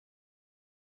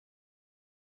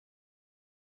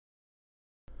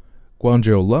Us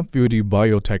LovBeauty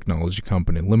Biotechnology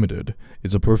Company Limited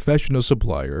is a professional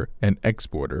supplier and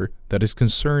exporter that is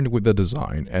concerned with the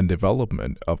design and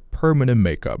development of permanent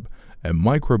makeup and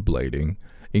microblading,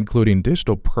 including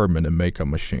digital permanent makeup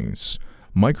machines,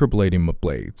 microblading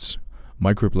blades,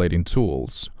 microblading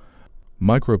tools,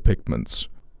 micropigments,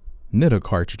 knitted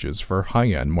cartridges for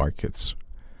high-end markets.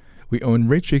 We own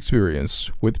rich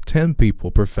experience with 10 people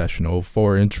professional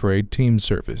foreign trade team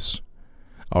service.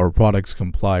 Our products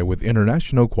comply with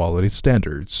international quality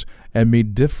standards and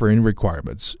meet differing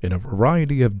requirements in a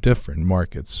variety of different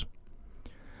markets.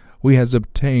 We have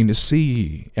obtained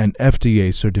CE and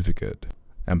FDA certificate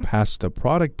and passed the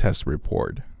product test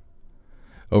report.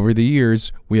 Over the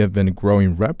years, we have been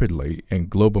growing rapidly in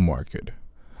global market,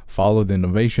 follow the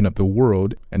innovation of the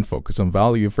world, and focus on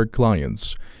value for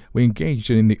clients. We engaged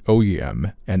in the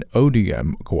OEM and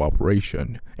ODM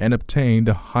cooperation and obtained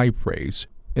the high praise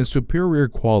and superior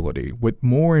quality with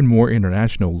more and more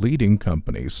international leading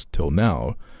companies. Till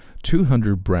now,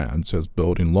 200 brands has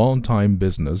built a long-time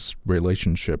business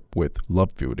relationship with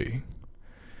LovBeauty.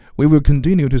 We will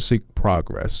continue to seek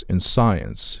progress in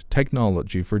science,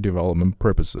 technology for development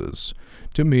purposes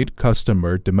to meet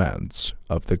customer demands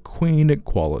of the queen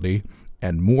quality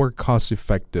and more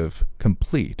cost-effective,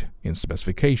 complete in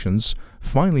specifications,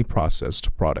 finely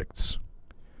processed products.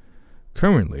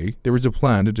 Currently, there is a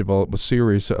plan to develop a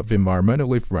series of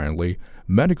environmentally friendly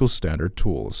medical standard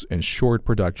tools in short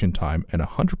production time and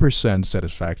 100%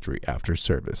 satisfactory after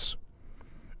service.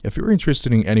 If you're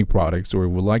interested in any products or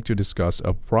would like to discuss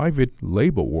a private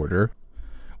label order,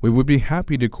 we would be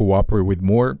happy to cooperate with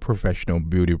more professional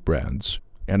beauty brands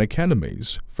and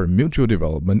academies for mutual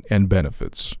development and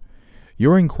benefits.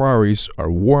 Your inquiries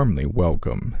are warmly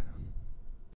welcome.